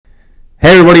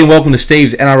Hey everybody and welcome to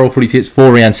Steve's NRL Footy Tips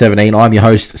for Round 17. I'm your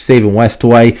host, Stephen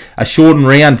Westaway. A shortened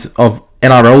round of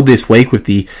NRL this week with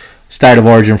the State of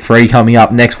Origin 3 coming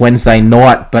up next Wednesday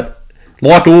night. But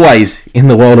like always in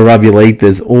the world of rugby league,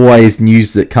 there's always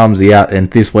news that comes out, and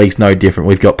this week's no different.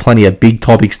 We've got plenty of big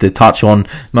topics to touch on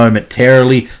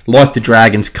momentarily, like the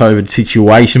Dragons' COVID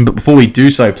situation. But before we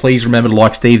do so, please remember to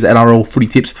like Steve's NRL Footy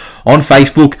Tips on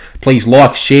Facebook. Please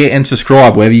like, share, and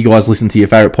subscribe wherever you guys listen to your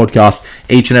favourite podcast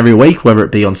each and every week, whether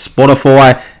it be on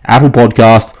Spotify, Apple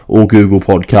Podcast, or Google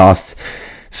Podcast.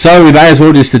 So we may as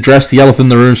well just address the elephant in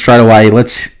the room straight away.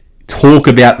 Let's talk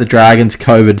about the Dragons'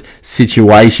 COVID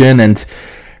situation, and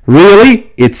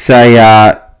really, it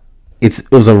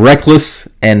was a reckless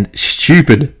and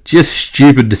stupid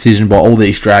decision by all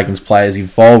these Dragons players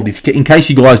involved. In case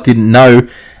you guys didn't know, the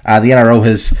NRL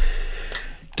has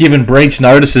given breach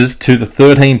notices to the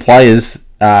 13 players.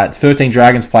 13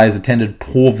 Dragons players attended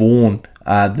Paul Vaughan,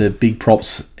 the Big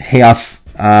Props house,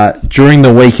 during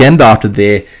the weekend after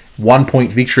their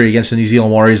 1-point victory against the New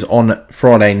Zealand Warriors on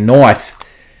Friday night.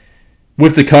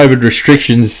 With the COVID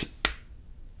restrictions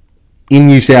in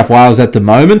New South Wales at the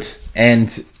moment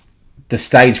and the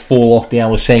stage 4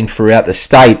 lockdown we're seeing throughout the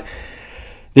state,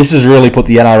 this has really put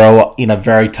the NRL in a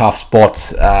very tough spot.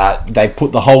 They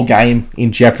put the whole game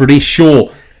in jeopardy.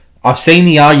 Sure, I've seen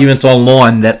the arguments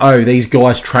online that, these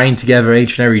guys train together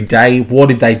each and every day. What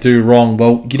did they do wrong?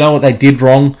 Well, you know what they did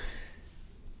wrong?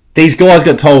 These guys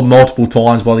got told multiple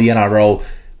times by the NRL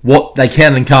what they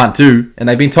can and can't do, and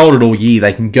they've been told it all year.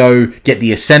 They can go get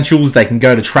the essentials, they can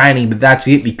go to training, but that's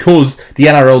it, because the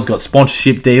NRL's got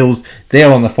sponsorship deals,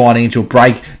 they're on the financial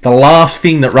break. The last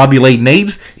thing that rugby league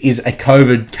needs is a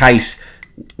COVID case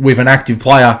with an active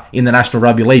player in the National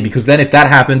Rugby League, because then if that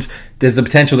happens, there's the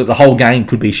potential that the whole game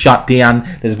could be shut down.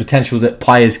 There's the potential that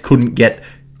players couldn't get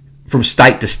from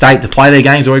state to play their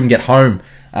games or even get home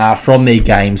from their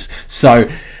games. So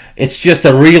it's just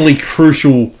a really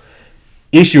crucial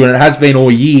issue, and it has been all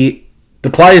year. The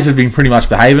players have been pretty much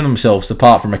behaving themselves,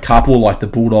 apart from a couple like the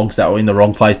Bulldogs that were in the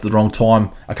wrong place at the wrong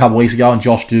time a couple of weeks ago, and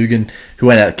Josh Dugan, who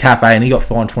went out at a cafe and he got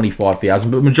fined $25,000.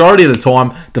 But majority of the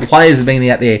time, the players have been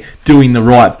out there doing the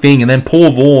right thing. And then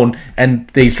Paul Vaughan and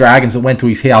these Dragons that went to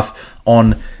his house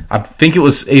on, I think it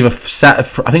was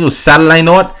Saturday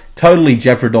night, totally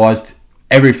jeopardised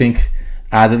everything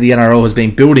that the NRL has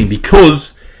been building,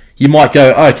 because you might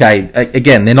go, okay,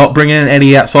 again, they're not bringing in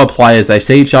any outside players. They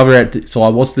see each other outside.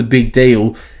 What's the big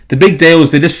deal? The big deal is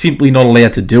they're just simply not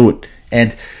allowed to do it.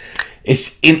 And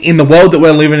it's in the world that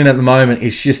we're living in at the moment,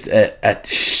 it's just a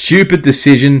stupid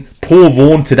decision. Paul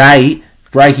Vaughan today,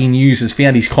 breaking news, has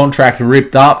found his contract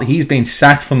ripped up. He's been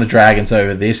sacked from the Dragons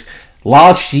over this.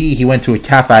 Last year, he went to a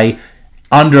cafe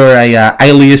under a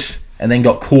alias and then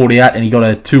got caught out, and he got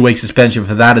a 2-week suspension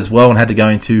for that as well and had to go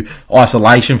into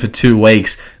isolation for 2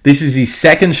 weeks. This is his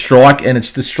second strike, and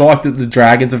it's the strike that the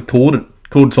Dragons have called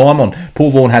time on.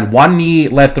 Paul Vaughan had 1 year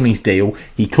left on his deal.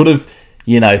 He could have,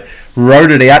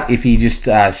 rode it out if he just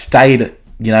stayed,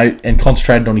 and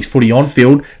concentrated on his footy on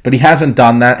field, but he hasn't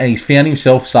done that, and he's found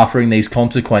himself suffering these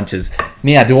consequences.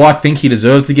 Now, do I think he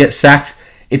deserves to get sacked?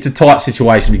 It's a tight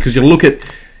situation, because you look at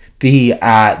the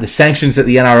sanctions that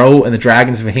the NRL and the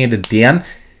Dragons have handed down.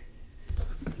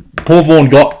 Paul Vaughan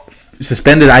got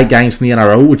suspended 8 games from the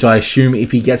NRL, which I assume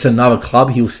if he gets another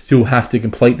club, he'll still have to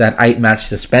complete that 8-match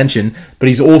suspension. But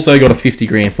he's also got a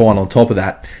 $50,000 fine on top of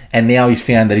that. And now he's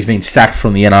found that he's been sacked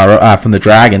from the NRL, from the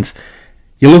Dragons.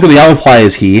 You look at the other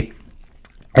players here,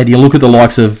 and you look at the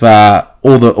likes of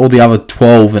all the other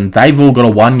 12, and they've all got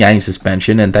a 1-game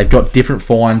suspension, and they've got different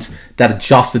fines that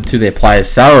adjusted to their player's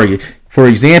salary. For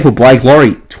example, Blake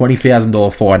Laurie,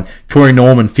 $20,000 fine. Corey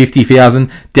Norman, $50,000.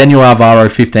 Daniel Alvaro,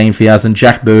 $15,000.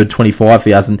 Jack Bird,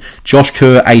 $25,000. Josh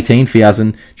Kerr,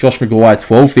 $18,000. Josh Maguire,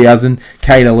 $12,000.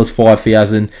 Kade Ellis,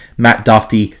 $5,000. Matt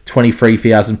Duffy,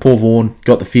 $23,000. Paul Vaughan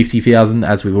got the $50,000,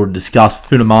 as we've already discussed.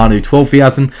 Funamanu,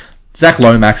 $12,000. Zach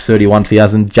Lomax,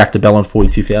 $31,000. Jack DeBellin,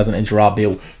 $42,000. And Gerard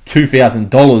Beale,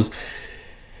 $2,000.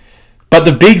 But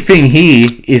the big thing here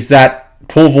is that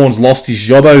Paul Vaughan's lost his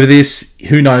job over this.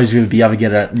 Who knows if he'll be able to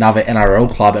get another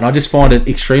NRL club. And I just find it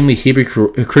extremely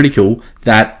hypocritical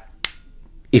that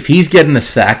if he's getting a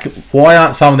sack, why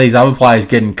aren't some of these other players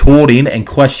getting caught in and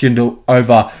questioned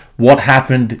over what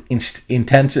happened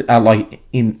intensely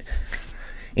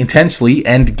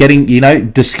and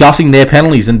getting, discussing their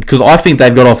penalties? And because I think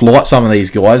they've got off light, some of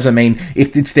these guys. I mean,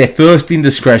 if it's their first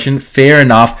indiscretion, fair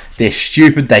enough. They're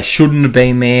stupid. They shouldn't have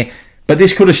been there. But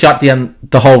this could have shut down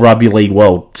the whole rugby league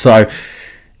world. So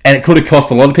And it could have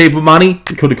cost a lot of people money.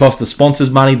 It could have cost the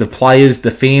sponsors money, the players, the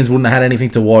fans wouldn't have had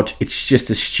anything to watch. It's just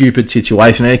a stupid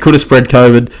situation. And it could have spread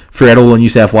COVID throughout all of New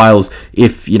South Wales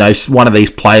if, one of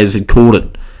these players had caught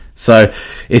it. So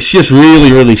it's just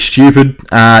really, really stupid.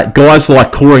 Guys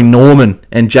like Corey Norman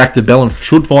and Jack de Belin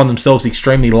should find themselves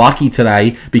extremely lucky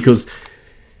today, because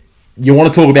you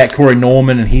want to talk about Corey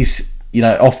Norman and his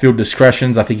off-field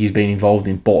discretions. I think he's been involved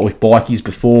with bikies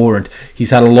before, and he's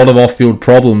had a lot of off-field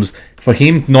problems. For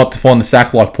him not to find the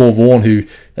sack like Paul Vaughan, who,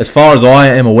 as far as I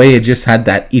am aware, just had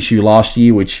that issue last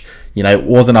year, which,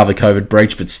 was another COVID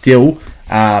breach, but still,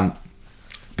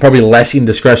 probably less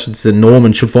indiscretions than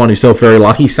Norman, should find himself very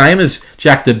lucky. Same as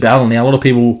Jack de Belin. Now, a lot of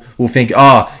people will think, you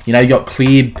got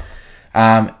cleared.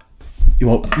 He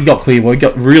got cleared. Well,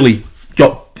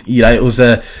 it was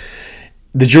the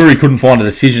jury couldn't find a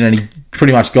decision, and he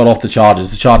pretty much got off the charges.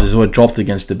 The charges were dropped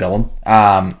against de Belin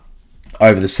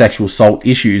over the sexual assault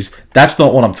issues. That's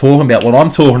not what I'm talking about. What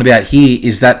I'm talking about here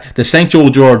is that the St.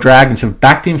 George Illawarra Dragons have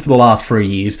backed him for the last 3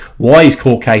 years. Why his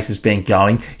court case has been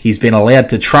going. He's been allowed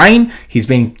to train. He's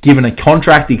been given a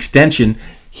contract extension.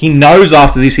 He knows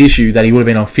after this issue that he would have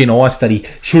been on thin ice, that he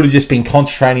should have just been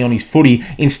concentrating on his footy.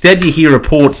 Instead, you hear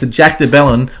reports that Jack de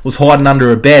Belin was hiding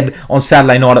under a bed on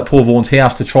Saturday night at Paul Vaughan's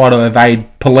house to try to evade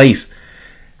police.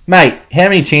 Mate, how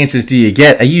many chances do you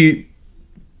get? Are you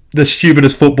the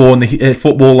stupidest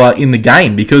footballer in the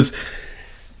game? Because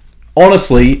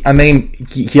honestly,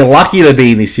 you're lucky to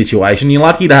be in this situation. You're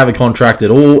lucky to have a contract at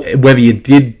all, whether you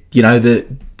did,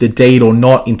 the deed or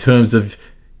not, in terms of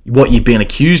what you've been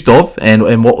accused of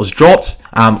and what was dropped.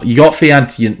 You got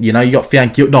found,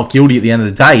 not guilty at the end of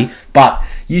the day, but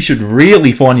you should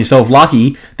really find yourself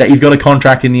lucky that you've got a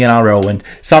contract in the NRL. And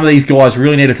some of these guys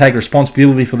really need to take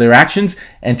responsibility for their actions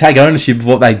and take ownership of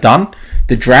what they've done.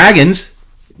 The Dragons,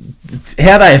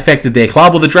 how they affected their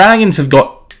club. Well, the Dragons have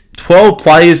got 12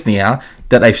 players now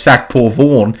that they've sacked Paul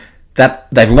Vaughan, that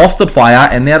they've lost a player,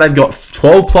 and now they've got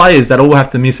 12 players that all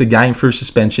have to miss a game through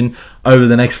suspension over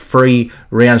the next 3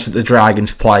 rounds that the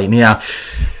Dragons play. Now,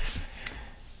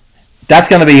 that's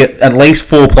going to be at least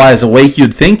 4 players a week,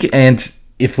 you'd think, and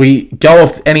if we go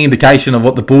off any indication of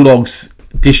what the Bulldogs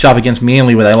dished up against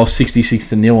Manly, where they lost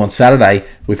 66-0 on Saturday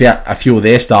without a few of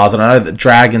their stars, and I know that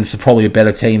Dragons are probably a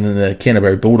better team than the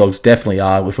Canterbury Bulldogs definitely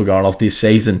are if we're going off this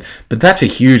season, but that's a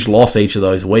huge loss each of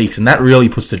those weeks, and that really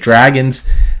puts the Dragons'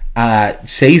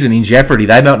 season in jeopardy.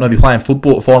 They might not be playing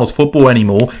finals football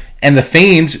anymore, and the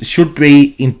fans should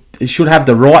have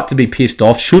the right to be pissed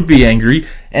off, should be angry,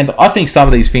 and I think some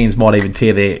of these fans might even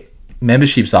tear their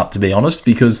memberships up, to be honest,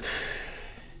 because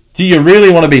do you really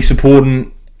want to be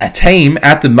supporting a team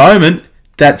at the moment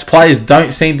that players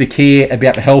don't seem to care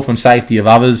about the health and safety of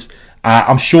others?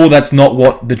 I'm sure that's not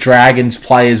what the Dragons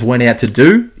players went out to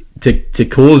do, to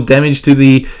cause damage to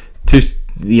the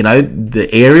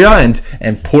area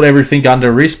and put everything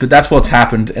under risk, but that's what's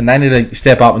happened, and they need to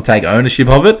step up and take ownership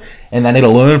of it, and they need to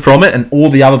learn from it, and all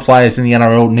the other players in the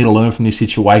NRL need to learn from this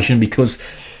situation, because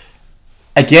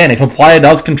again, if a player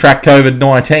does contract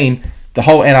COVID-19, the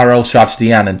whole NRL shuts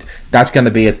down, and that's going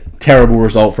to be a terrible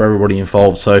result for everybody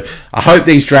involved. So I hope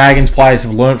these Dragons players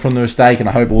have learned from the mistake, and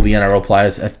I hope all the NRL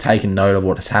players have taken note of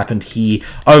what has happened here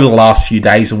over the last few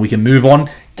days, and we can move on,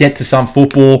 get to some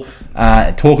football,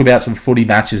 talk about some footy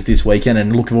matches this weekend,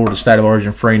 and look forward to State of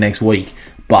Origin 3 next week.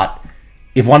 But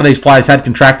if one of these players had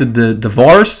contracted the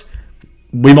virus,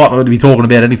 we might not be talking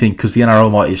about anything, because the NRL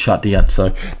might get shut down.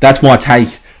 So that's my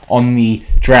take on the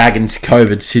Dragons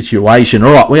COVID situation.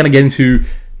 All right, we're going to get into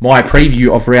my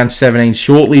preview of round 17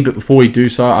 shortly, but before we do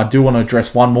so, I do want to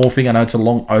address one more thing. I know it's a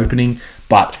long opening,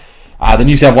 but the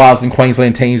New South Wales and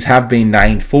Queensland teams have been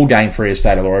named full game free of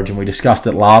State of Origin. We discussed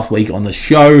it last week on the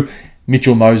show.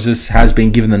 Mitchell Moses has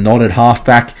been given the nod at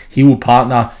halfback. He will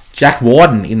partner Jack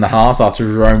Wyden in the halves after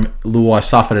Jerome Luai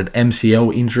suffered an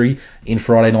MCL injury in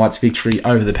Friday night's victory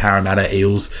over the Parramatta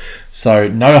Eels. So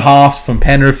no halves from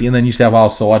Penrith in the New South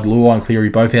Wales side. Luai and Cleary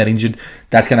both out injured.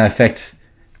 That's going to affect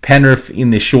Penrith in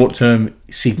the short term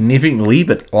significantly,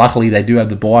 but luckily they do have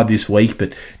the bye this week.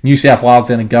 But New South Wales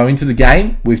then go into the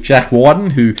game with Jack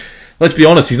Wyden, who, let's be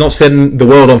honest, he's not setting the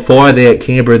world on fire there at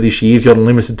Canberra this year. He's got a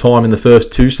limited time in the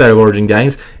first 2 State of Origin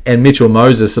games. And Mitchell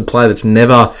Moses, a player that's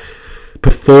never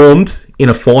performed in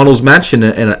a finals match in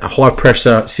a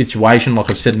high-pressure situation, like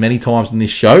I've said many times in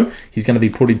this show. He's going to be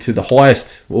put into the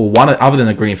highest, or one other than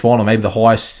a grand final, maybe the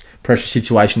highest pressure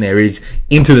situation there is,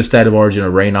 into the State of Origin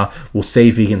arena. We'll see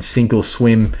if he can sink or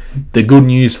swim. The good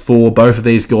news for both of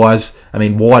these guys,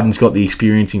 Wyden's got the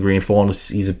experience in grand finals.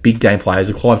 He's a big game player. He's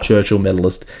a Clive Churchill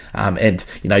medalist. And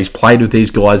he's played with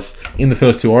these guys in the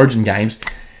first 2 Origin games.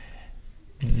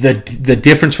 The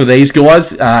difference for these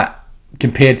guys,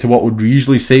 compared to what we'd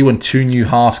usually see when two new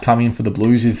halves come in for the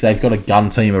Blues if they've got a gun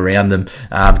team around them.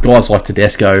 Guys like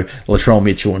Tedesco, Latrell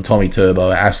Mitchell and Tommy Turbo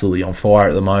are absolutely on fire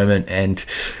at the moment. And,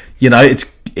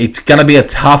 it's going to be a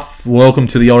tough welcome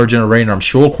to the Origin Arena. I'm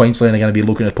sure Queensland are going to be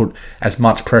looking to put as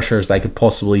much pressure as they could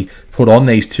possibly put on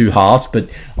these two halves. But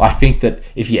I think that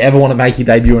if you ever want to make your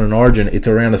debut in an Origin, it's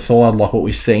around a side like what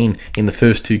we've seen in the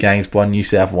first two games by New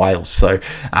South Wales. So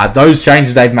those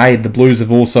changes they've made, the Blues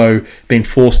have also been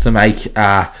forced to make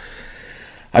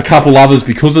a couple others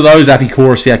because of those. Api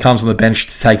Korosia comes on the bench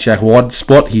to take Jack White's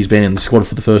spot. He's been in the squad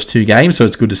for the first two games, so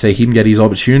it's good to see him get his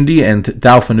opportunity. And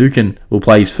Dale Finucane will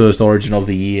play his first Origin of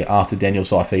the year after Daniel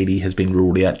Saifidi has been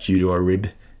ruled out due to a rib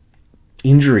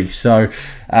injury. So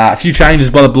a few changes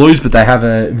by the Blues, but they have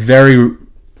a very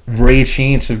rare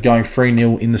chance of going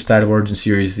 3-0 in the State of Origin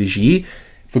series this year.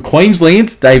 For Queensland,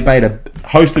 they've made a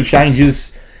host of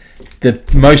changes. The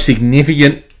most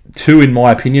significant two, in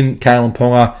my opinion: Kalen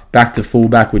Ponga back to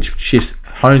fullback, which shifts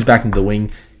Holmes back into the wing.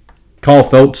 Kyle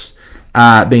Phelps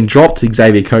being dropped.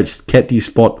 Xavier Coates kept his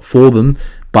spot for them.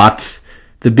 But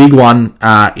the big one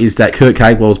is that Kurt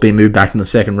Capewell's been moved back in the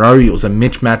second row. It was a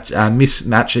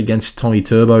mismatch against Tommy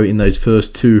Turbo in those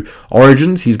first two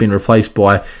Origins. He's been replaced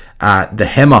by the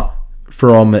Hammer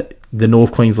from the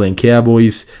North Queensland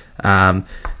Cowboys,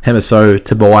 Hemiso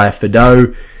Tobiah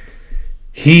Fido.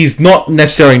 He's not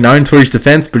necessarily known for his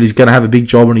defence, but he's going to have a big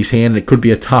job on his hand, and it could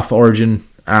be a tough Origin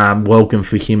welcome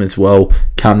for him as well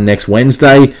come next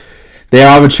Wednesday. There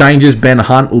are other changes. Ben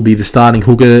Hunt will be the starting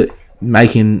hooker,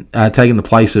 taking the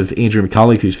place of Andrew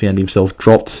McCulloch, who's found himself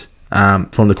dropped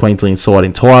from the Queensland side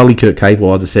entirely. Kurt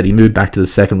Capewell, as I said, he moved back to the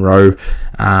second row,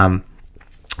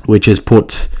 which has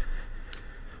put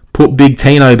Big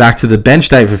Tino back to the bench.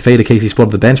 David Fifita keeps his spot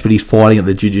at the bench, but he's fighting at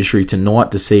the judiciary tonight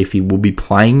to see if he will be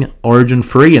playing Origin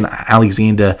free. And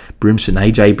Alexander Brimson,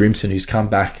 AJ Brimson, who's come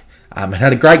back and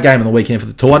had a great game on the weekend for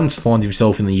the Titans, finds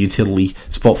himself in the utility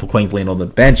spot for Queensland on the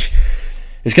bench.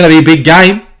 It's going to be a big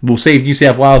game. We'll see if New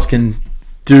South Wales can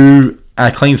do a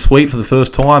clean sweep for the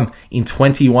first time in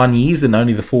 21 years, and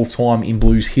only the fourth time in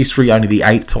Blues history, only the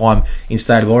eighth time in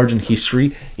State of Origin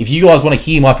history. If you guys want to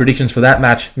hear my predictions for that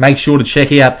match, make sure to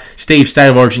check out Steve's State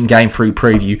of Origin Game 3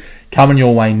 preview coming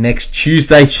your way next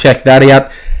Tuesday. Check that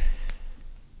out.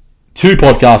 2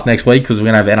 podcasts next week because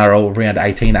we're going to have NRL Round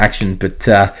 18 action, but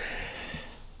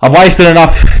I've wasted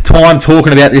enough time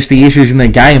talking about the issues in the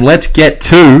game. Let's get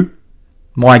to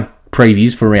my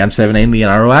previews for Round 17, the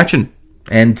NRL action.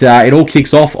 And it all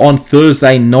kicks off on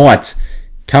Thursday night,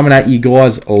 coming at you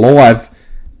guys live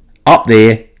up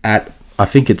there at, I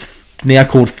think it's now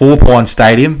called Four Pines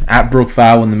Stadium at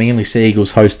Brookvale, when the Manly Sea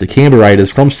Eagles host the Canberra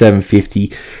Raiders from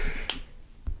 7:50.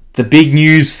 The big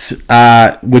news,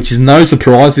 which is no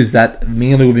surprise, is that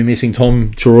Manly will be missing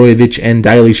Tom Trbojevic and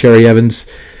Daly Cherry-Evans,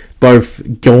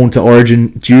 both going to Origin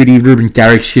duty. Ruben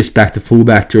Garrick shifts back to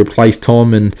fullback to replace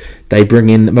Tom, and they bring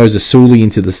in Moses Suli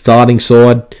into the starting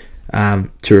side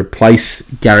to replace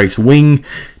Garrick's wing.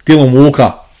 Dylan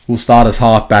Walker will start as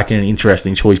halfback in an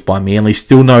interesting choice by Manly.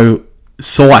 Still no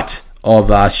sight of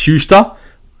Schuster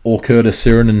or Curtis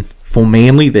Sirenin for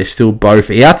Manly. They're still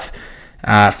both out.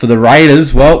 For the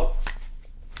Raiders, well,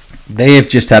 they have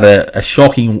just had a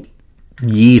shocking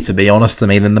year, to be honest. I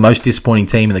mean, they're the most disappointing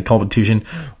team in the competition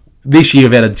this year,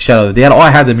 without a shadow of a doubt.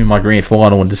 I had them in my grand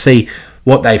final, and to see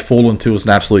what they've fallen to is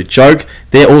an absolute joke.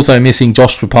 They're also missing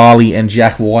Josh Tripali and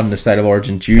Jack White in the State of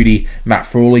Origin duty. Matt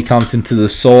Frawley comes into the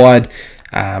side.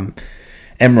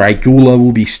 Emre Gula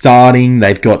will be starting.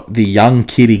 They've got the young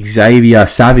kid Xavier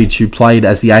Savage, who played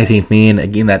as the 18th man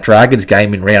in that Dragons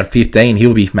game in round 15.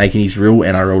 He'll be making his real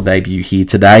NRL debut here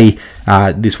today,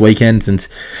 this weekend. And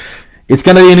it's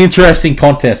going to be an interesting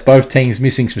contest. Both teams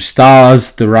missing some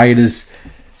stars. The Raiders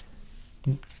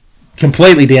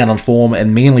completely down on form,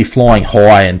 and Manly flying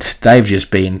high, and they've just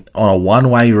been on a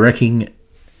one-way wrecking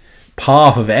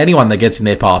path of anyone that gets in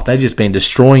their path. They've just been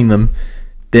destroying them.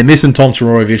 They're missing Tom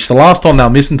Trbojevic. The last time they were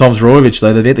missing Tom Trbojevic,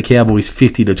 though, they beat the Cowboys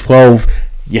 50-12.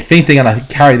 You think they're going to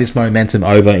carry this momentum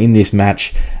over in this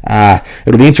match.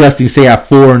 It'll be interesting to see how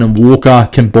Foran and Walker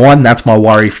combine. That's my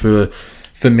worry for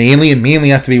Manly, and Manly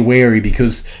have to be wary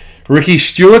because Ricky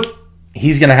Stewart,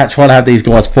 he's going to try to have these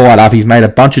guys fired up. He's made a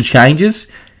bunch of changes.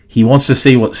 He wants to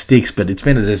see what sticks, but it's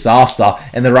been a disaster.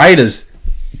 And the Raiders,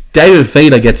 David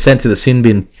Fifita gets sent to the sin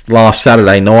bin last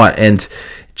Saturday night, and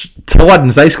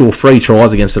Titans, they score 3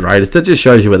 tries against the Raiders. That just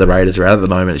shows you where the Raiders are at the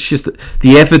moment. It's just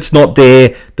the effort's not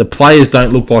there. The players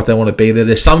don't look like they want to be there.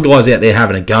 There's some guys out there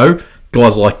having a go,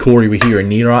 guys like Corey Wahira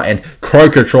and Nira, and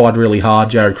Croker tried really hard,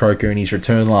 Jared Croker, in his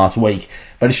return last week.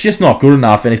 But it's just not good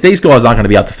enough. And if these guys aren't going to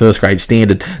be up to first grade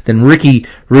standard, then Ricky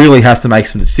really has to make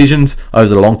some decisions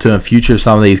over the long-term future of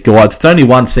some of these guys. It's only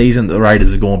one season that the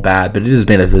Raiders have gone bad, but it has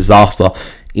been a disaster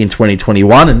in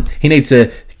 2021. And he needs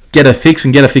to get a fix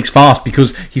and get a fix fast,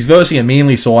 because he's versing a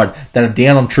Manly side that are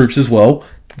down on troops as well.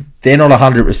 They're not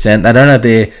 100%. They don't have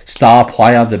their star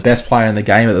player, the best player in the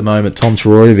game at the moment, Tom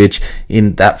Trbojevic,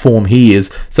 in that form he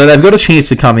is. So they've got a chance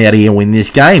to come out here and win this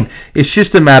game. It's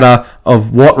just a matter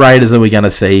of what Raiders are we going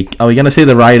to see. Are we going to see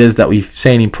the Raiders that we've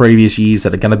seen in previous years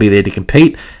that are going to be there to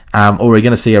compete? Or are we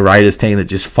going to see a Raiders team that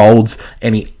just folds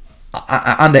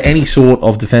under any sort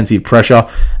of defensive pressure?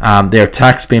 Their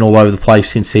attack's been all over the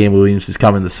place since Sam Williams has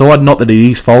come in the side. Not that it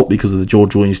is fault because of the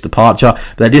George Williams departure,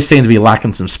 but they just seem to be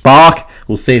lacking some spark.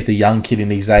 We'll see if the young kid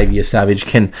in Xavier Savage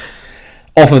can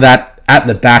offer that at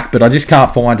the back, but I just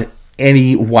can't find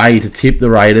any way to tip the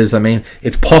Raiders. I mean,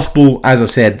 it's possible, as I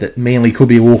said, that Manly could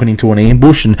be walking into an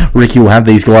ambush and Ricky will have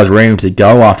these guys ready to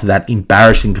go after that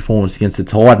embarrassing performance against the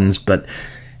Titans, but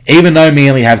even though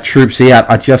Manly have troops out,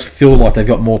 I just feel like they've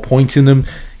got more points in them.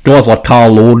 Guys like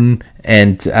Carl Lawton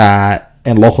and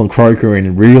Lachlan Croker are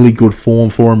in really good form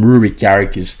for him. Rubik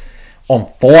Garrick is on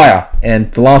fire,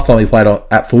 and the last time he played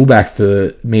at fullback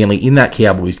for Manly in that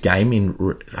Cowboys game,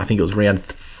 in I think it was round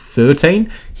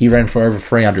 13, he ran for over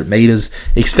 300 metres.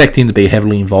 Expect him to be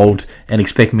heavily involved and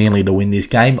expect Manly to win this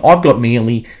game. I've got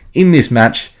Manly in this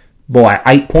match by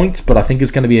 8 points, but I think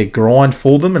it's going to be a grind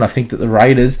for them, and I think that the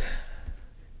Raiders,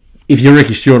 if you're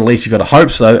Ricky Stewart, at least you've got to hope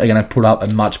so, are going to put up a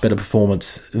much better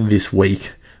performance this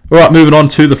week. All right, moving on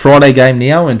to the Friday game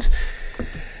now, and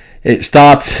it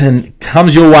starts and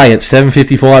comes your way at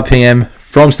 7:55 p.m.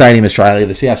 from Stadium Australia.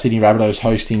 The South Sydney Rabbitohs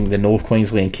hosting the North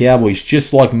Queensland Cowboys.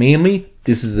 Just like Manly,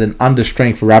 this is an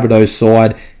understrength for Rabbitohs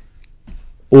side.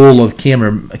 All of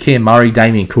Cam Murray,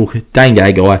 Damien Cook, Dane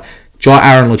Gagai,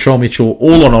 Jai Aaron, Latrell Mitchell,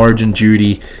 all on Origin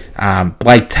duty.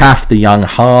 Blake Taft, the young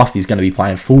half, is going to be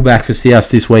playing fullback for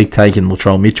Souths this week, taking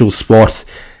Latrell Mitchell's spot.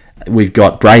 We've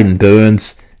got Braden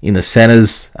Burns in the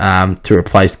centres to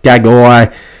replace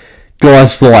Gagai.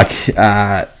 Guys like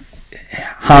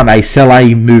Hame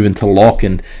Sele moving to lock,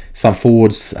 and some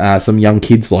forwards, some young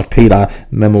kids like Peter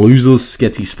Memaluzas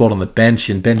gets his spot on the bench,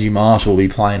 and Benji Marshall will be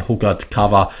playing hooker to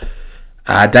cover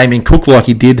Damien Cook like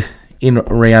he did in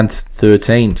round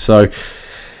 13. So,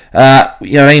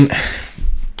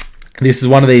 this is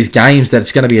one of these games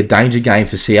that's going to be a danger game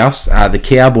for Souths. The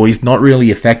Cowboys not really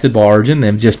affected by Origin.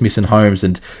 They're just missing Holmes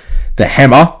and the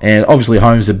hammer, and obviously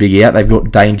Holmes are big out. They've got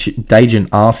Dajan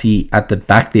Arcee at the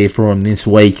back there for him this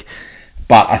week.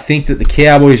 But I think that the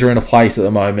Cowboys are in a place at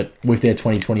the moment with their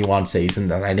 2021 season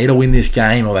that they need to win this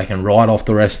game or they can ride off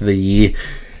the rest of the year.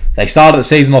 They started the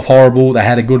season off horrible. They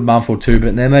had a good month or two,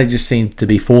 but then they just seemed to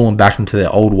be falling back into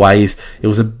their old ways. It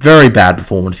was a very bad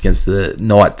performance against the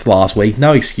Knights last week.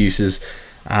 No excuses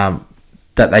that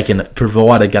they can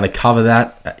provide are going to cover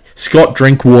that. Scott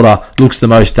Drinkwater looks the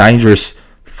most dangerous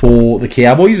for the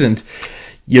Cowboys, and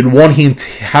you'd want him to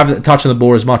have the touch on the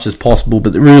ball as much as possible,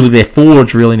 but really their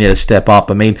forwards really need to step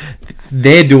up. I mean,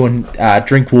 they're doing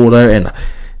Drinkwater and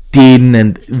Din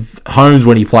and Holmes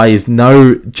when he plays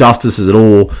no justices at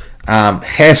all.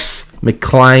 Hess,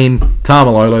 McLean,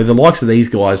 Tamalolo, the likes of these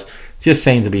guys just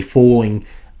seem to be falling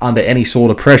under any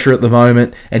sort of pressure at the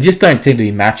moment and just don't seem to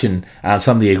be matching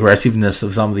some of the aggressiveness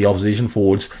of some of the opposition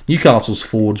forwards. Newcastle's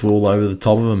forwards were all over the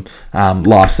top of them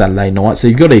last Saturday night, so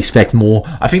you've got to expect more.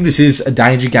 I think this is a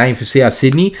danger game for South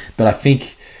Sydney, but I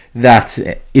think that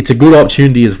it's a good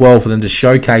opportunity as well for them to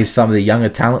showcase some of the younger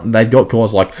talent. And they've got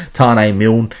guys like Tane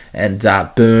Milne and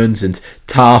Burns and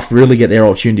Taft really get their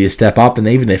opportunity to step up, and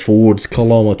even their forwards,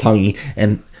 Koloma Tungi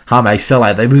and Hame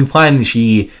Sele, they've been playing this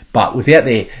year, but without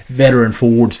their veteran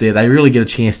forwards there, they really get a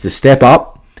chance to step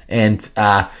up and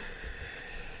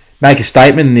make a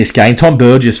statement in this game. Tom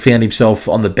Burgess found himself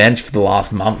on the bench for the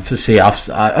last month for Souths.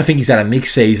 I think he's had a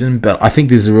mixed season, but I think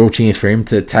there's a real chance for him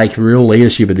to take real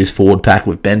leadership of this forward pack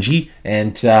with Benji.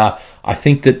 And I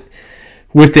think that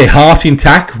with their halves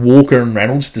intact, Walker and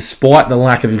Reynolds, despite the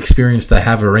lack of experience they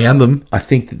have around them, I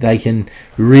think that they can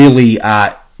really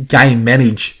game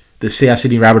manage the South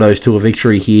Sydney Rabbitohs to a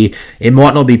victory here. It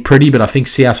might not be pretty, but I think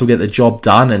South will get the job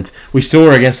done. And we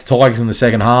saw against the Tigers in the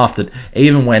second half that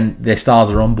even when their stars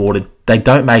are onboarded, they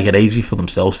don't make it easy for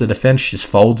themselves. The defence just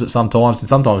folds it sometimes, and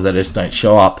sometimes they just don't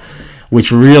show up,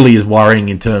 which really is worrying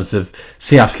in terms of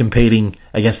Souths competing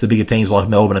against the bigger teams like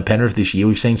Melbourne and Penrith this year.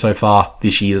 We've seen so far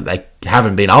this year that they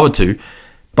haven't been able to.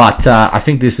 But I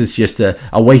think this is just a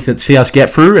week that Souths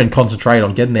get through and concentrate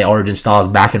on getting their Origin stars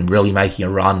back and really making a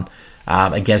run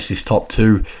against this top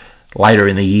two later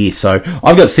in the year. So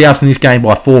I've got South in this game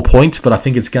by 4 points, but I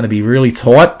think it's going to be really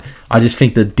tight. I just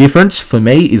think the difference for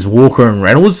me is Walker and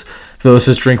Reynolds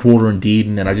versus Drinkwater and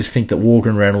Dearden, and I just think that Walker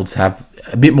and Reynolds have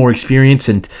a bit more experience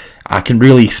and can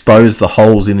really expose the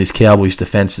holes in this Cowboys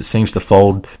defence that seems to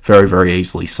fold very, very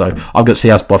easily. So I've got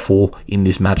South by 4 in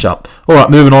this matchup. All right,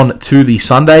 moving on to the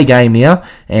Sunday game now,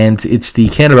 and it's the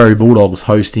Canterbury Bulldogs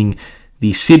hosting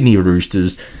the Sydney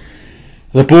Roosters.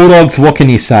 The Bulldogs, what can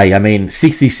you say? I mean,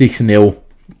 66-0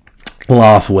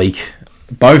 last week.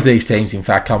 Both these teams, in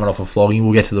fact, coming off a flogging.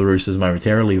 We'll get to the Roosters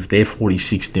momentarily with their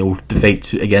 46-0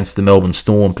 defeat against the Melbourne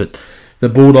Storm. But the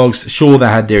Bulldogs, sure, they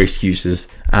had their excuses.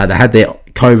 They had their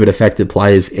COVID-affected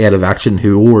players out of action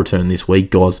who all return this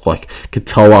week. Guys like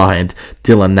Katoa and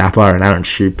Dylan Napa and Aaron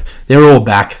Shoop. They're all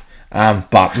back.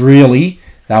 But really,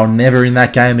 they were never in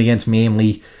that game against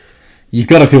Manly. You've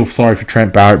got to feel sorry for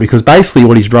Trent Barrett because basically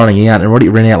what he's running out and what he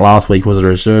ran out last week was a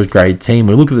reserve grade team.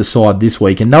 We look at the side this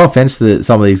week, and no offence to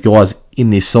some of these guys in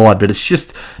this side, but it's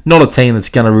just not a team that's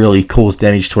going to really cause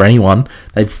damage to anyone.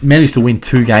 They've managed to win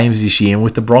 2 games this year, and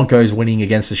with the Broncos winning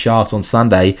against the Sharks on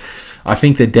Sunday, I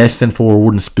think they're destined for a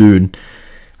wooden spoon.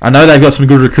 I know they've got some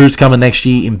good recruits coming next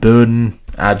year in Burden,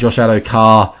 Josh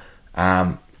Addo-Carr.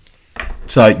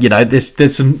 So, you know,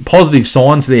 there's some positive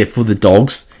signs there for the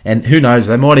Dogs. And who knows,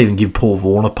 they might even give Paul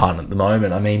Vaughan a punt at the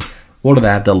moment. I mean, what do they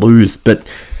have to lose? But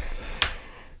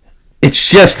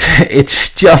it's just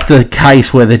a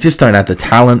case where they just don't have the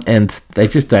talent and they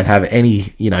just don't have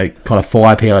any, you know, kind of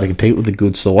firepower to compete with the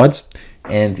good sides.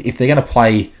 And if they're going to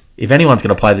play, if anyone's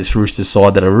going to play this Roosters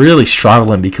side that are really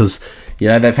struggling because, you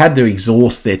know, they've had to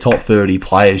exhaust their top 30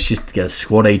 players just to get a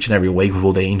squad each and every week with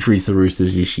all the injuries to the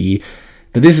Roosters this year.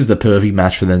 But this is the perfect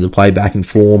match for them to play back in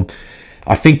form.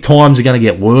 I think times are going to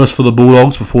get worse for the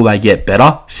Bulldogs before they get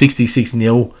better.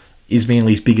 66-0 is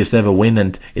Manly's biggest ever win,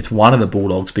 and it's one of the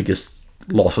Bulldogs' biggest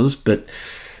losses. But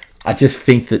I just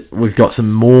think that we've got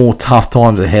some more tough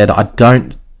times ahead. I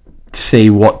don't see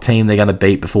what team they're going to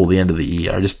beat before the end of the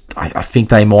year. I think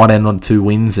they might end on 2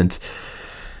 wins, and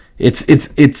it's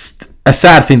a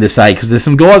sad thing to say because there's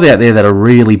some guys out there that are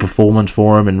really performing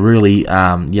for them and really,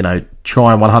 you know,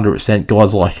 trying 100%.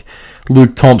 Guys like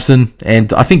Luke Thompson,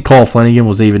 and I think Kyle Flanagan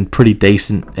was even pretty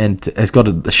decent and has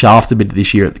got the shaft a bit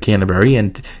this year at the Canterbury,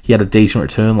 and he had a decent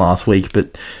return last week.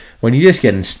 But when you're just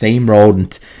getting steamrolled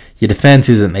and your defence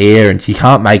isn't there and you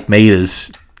can't make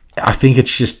meters, I think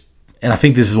it's just, and I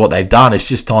think this is what they've done, it's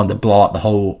just time to blow up the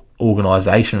whole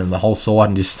organisation and the whole side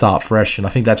and just start fresh. And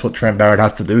I think that's what Trent Barrett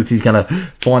has to do if he's going to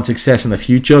find success in the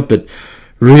future. But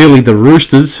really the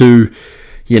Roosters, who,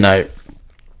 you know,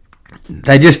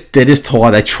 they're just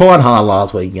tired. They tried hard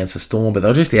last week against the Storm, but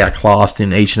they're just outclassed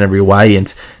in each and every way.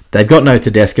 And they've got no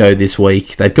Tedesco this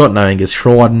week. They've got no Angus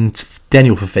Crichton.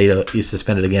 Daniel Fafita is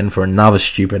suspended again for another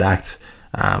stupid act.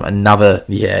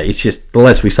 It's just the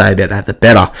less we say about that, the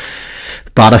better.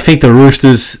 But I think the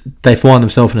Roosters, they find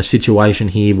themselves in a situation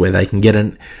here where they can get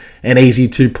an easy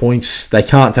 2 points. They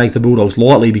can't take the Bulldogs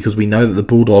lightly because we know that the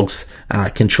Bulldogs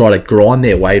can try to grind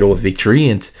their way to a victory,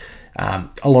 and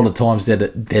a lot of times their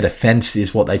defence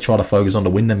is what they try to focus on to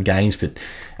win them games. But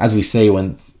as we see,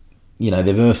 when, you know,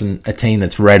 they're versing a team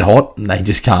that's red hot and they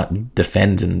just can't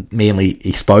defend, and merely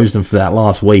expose them for that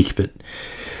last week. But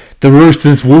the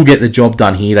Roosters will get the job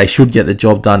done here. They should get the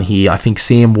job done here. I think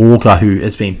Sam Walker, who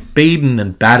has been beaten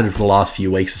and battered for the last few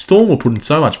weeks, the Storm were putting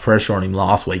so much pressure on him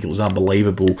last week. It was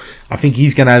unbelievable. I think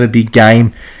he's going to have a big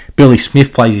game. Billy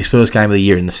Smith plays his first game of the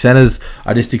year in the centres.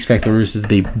 I just expect the Roosters to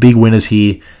be big winners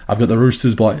here. I've got the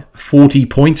Roosters by 40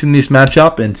 points in this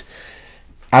matchup, and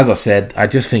as I said, I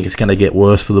just think it's going to get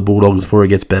worse for the Bulldogs before it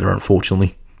gets better,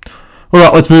 unfortunately.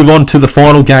 Alright, let's move on to the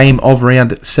final game of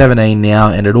round 17 now,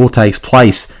 and it all takes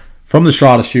place from the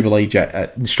Strata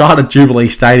Jubilee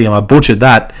Stadium. I butchered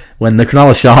that, when the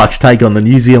Cronulla Sharks take on the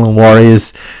New Zealand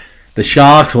Warriors. The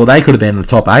Sharks, well, they could have been in the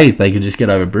top 8. They could just get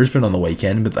over Brisbane on the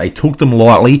weekend, but they took them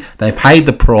lightly. They paid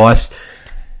the price.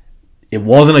 It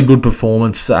wasn't a good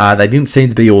performance. They didn't seem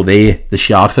to be all there, the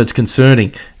Sharks, so it's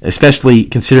concerning, especially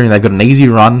considering they've got an easy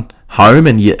run home,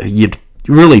 and you'd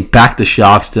really back the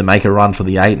Sharks to make a run for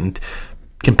the 8 and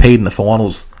compete in the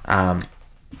finals,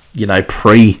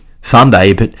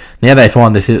 pre-Sunday. But now they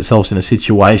find themselves in a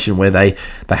situation where they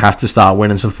have to start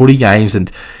winning some footy games, and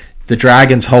the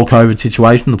Dragons' whole COVID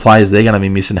situation, the players they're going to be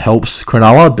missing helps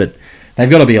Cronulla, but they've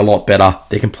got to be a lot better.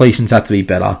 Their completions have to be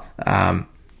better.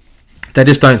 They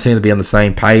just don't seem to be on the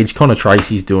same page. Connor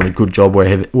Tracy's doing a good job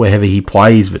wherever he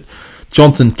plays, but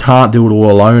Johnson can't do it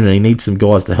all alone, and he needs some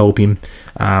guys to help him.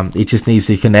 It just needs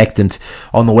to connect, and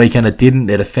on the weekend it didn't.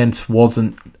 Their defence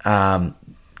wasn't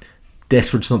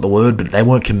desperate's not the word, but they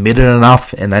weren't committed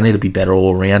enough, and they need to be better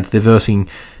all around. They're versing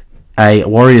a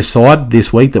Warriors side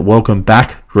this week that welcomed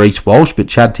back Reece Walsh, but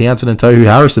Chad Townsend and Tohu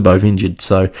Harris are both injured,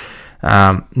 so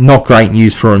not great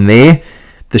news for them there.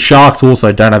 The Sharks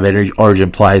also don't have any Origin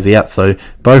players out, so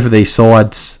both of these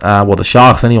sides, the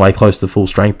Sharks anyway, close to full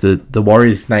strength. The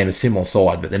Warriors name a similar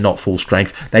side, but they're not full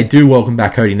strength. They do welcome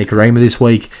back Cody Nikorima this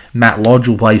week. Matt Lodge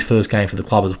will play his first game for the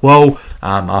club as well,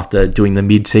 after doing the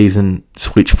mid-season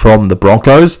switch from the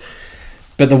Broncos.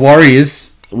 But the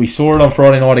Warriors, we saw it on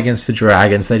Friday night against the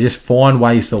Dragons. They just find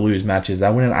ways to lose matches.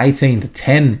 They win an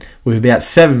 18-10 with about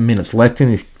 7 minutes left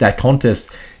in that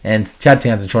contest. And Chad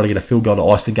Townsend tried to get a field goal to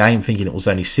ice the game, thinking it was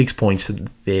only 6 points that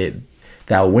they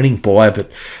were winning by.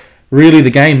 But really,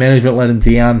 the game management let them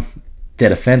down. Their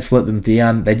defence let them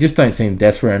down. They just don't seem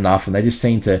desperate enough, and they just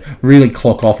seem to really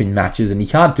clock off in matches. And you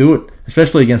can't do it,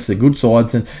 especially against the good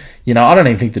sides. And, I don't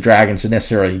even think the Dragons are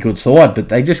necessarily a good side, but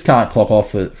they just can't clock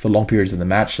off for long periods of the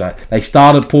match. So they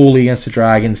started poorly against the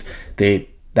Dragons. They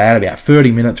had about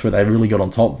 30 minutes where they really got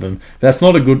on top of them. But that's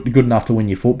not good enough to win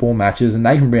your football matches, and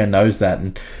Nathan Brown knows that.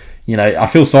 And, I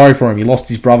feel sorry for him. He lost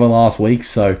his brother last week,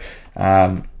 so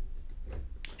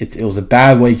it was a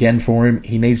bad weekend for him.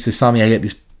 He needs to somehow get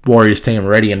this Warriors team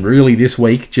ready, and really this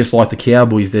week, just like the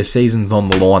Cowboys, their season's on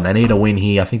the line. They need a win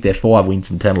here. I think they're 5 wins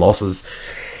and 10 losses.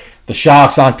 The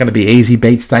Sharks aren't going to be easy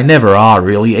beats. They never are,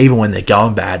 really. Even when they're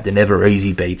going bad, they're never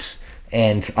easy beats.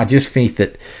 And I just think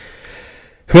that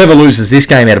whoever loses this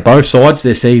game out of both sides,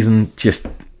 their season just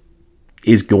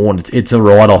is gone. It's a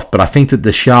write-off. But I think that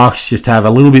the Sharks just have a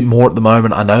little bit more at the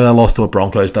moment. I know they lost to a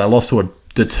Broncos, but they lost to a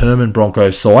determined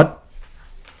Broncos side.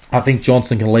 I think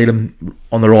Johnson can lead them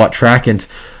on the right track, and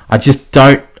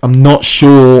I'm not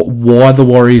sure why the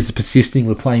Warriors are persisting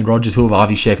with playing Rogers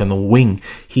Tuivasa-Sheck on the wing.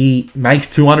 He makes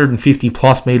 250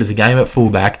 plus metres a game at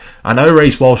fullback. I know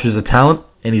Reece Walsh is a talent,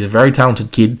 and he's a very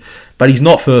talented kid, but he's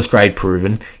not first grade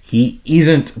proven. He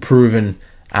isn't proven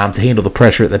to handle the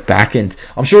pressure at the back, and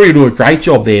I'm sure he'll do a great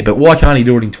job there, but why can't he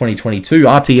do it in 2022?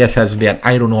 RTS has about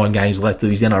 8 or 9 games left of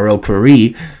his NRL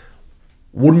career.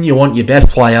 Wouldn't you want your best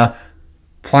player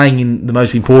playing in the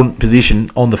most important position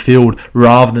on the field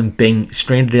rather than being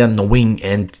stranded out in the wing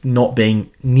and not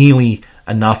being nearly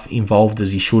enough involved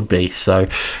as he should be? So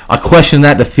I question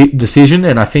that decision,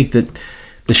 and I think that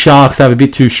the Sharks have a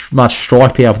bit too much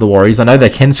strike power for the Warriors. I know they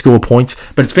can score points,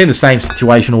 but it's been the same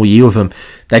situation all year with them.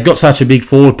 They've got such a big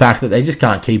forward pack that they just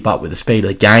can't keep up with the speed of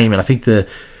the game, and I think the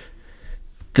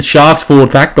Sharks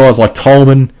forward pack, guys like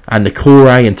Tolman and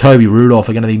Nakure and Toby Rudolph,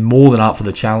 are going to be more than up for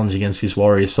the challenge against this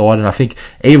Warriors side. And I think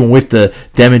even with the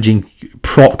damaging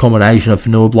prop combination of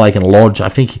Fanua Blake and Lodge, I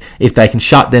think if they can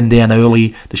shut them down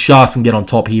early, the Sharks can get on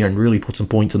top here and really put some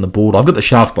points on the board. I've got the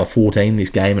Sharks by 14 this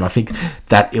game, and I think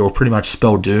that it will pretty much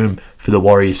spell doom for the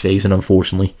Warriors season,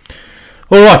 unfortunately.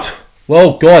 All right.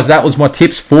 Well, guys, that was my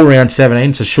tips for round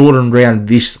 17. It's a shortened round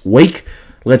this week.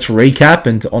 Let's recap,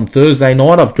 and on Thursday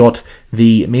night, I've got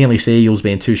the Manly Sea Eagles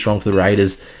being too strong for the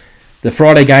Raiders. The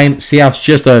Friday game, South's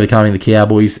just overcoming the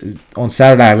Cowboys. On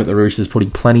Saturday, I've got the Roosters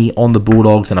putting plenty on the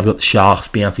Bulldogs, and I've got the Sharks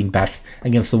bouncing back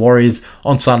against the Warriors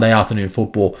on Sunday afternoon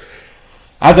football.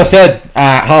 As I said,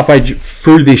 halfway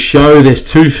through this show, there's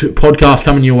 2 podcasts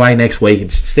coming your way next week.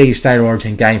 It's Steve's State of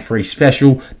Origin Game 3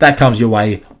 special. That comes your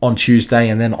way on Tuesday,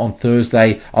 and then on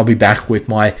Thursday, I'll be back with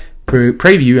my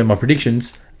preview and my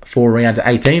predictions for round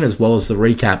 18, as well as the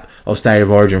recap of State of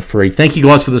Origin 3. Thank you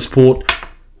guys for the support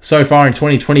so far in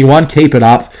 2021. Keep it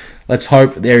up. Let's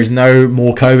hope there is no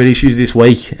more COVID issues this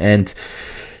week. And,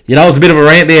 it was a bit of a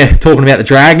rant there talking about the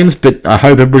Dragons, but I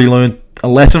hope everybody learned a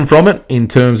lesson from it in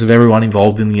terms of everyone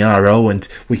involved in the NRL, and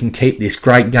we can keep this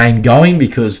great game going,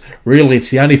 because really it's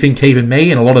the only thing keeping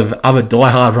me and a lot of other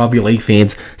diehard rugby league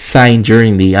fans sane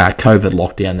during the COVID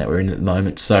lockdown that we're in at the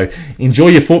moment. So enjoy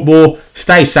your football,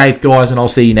 stay safe guys, and I'll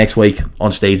see you next week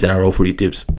on Steve's NRL Footy Tips.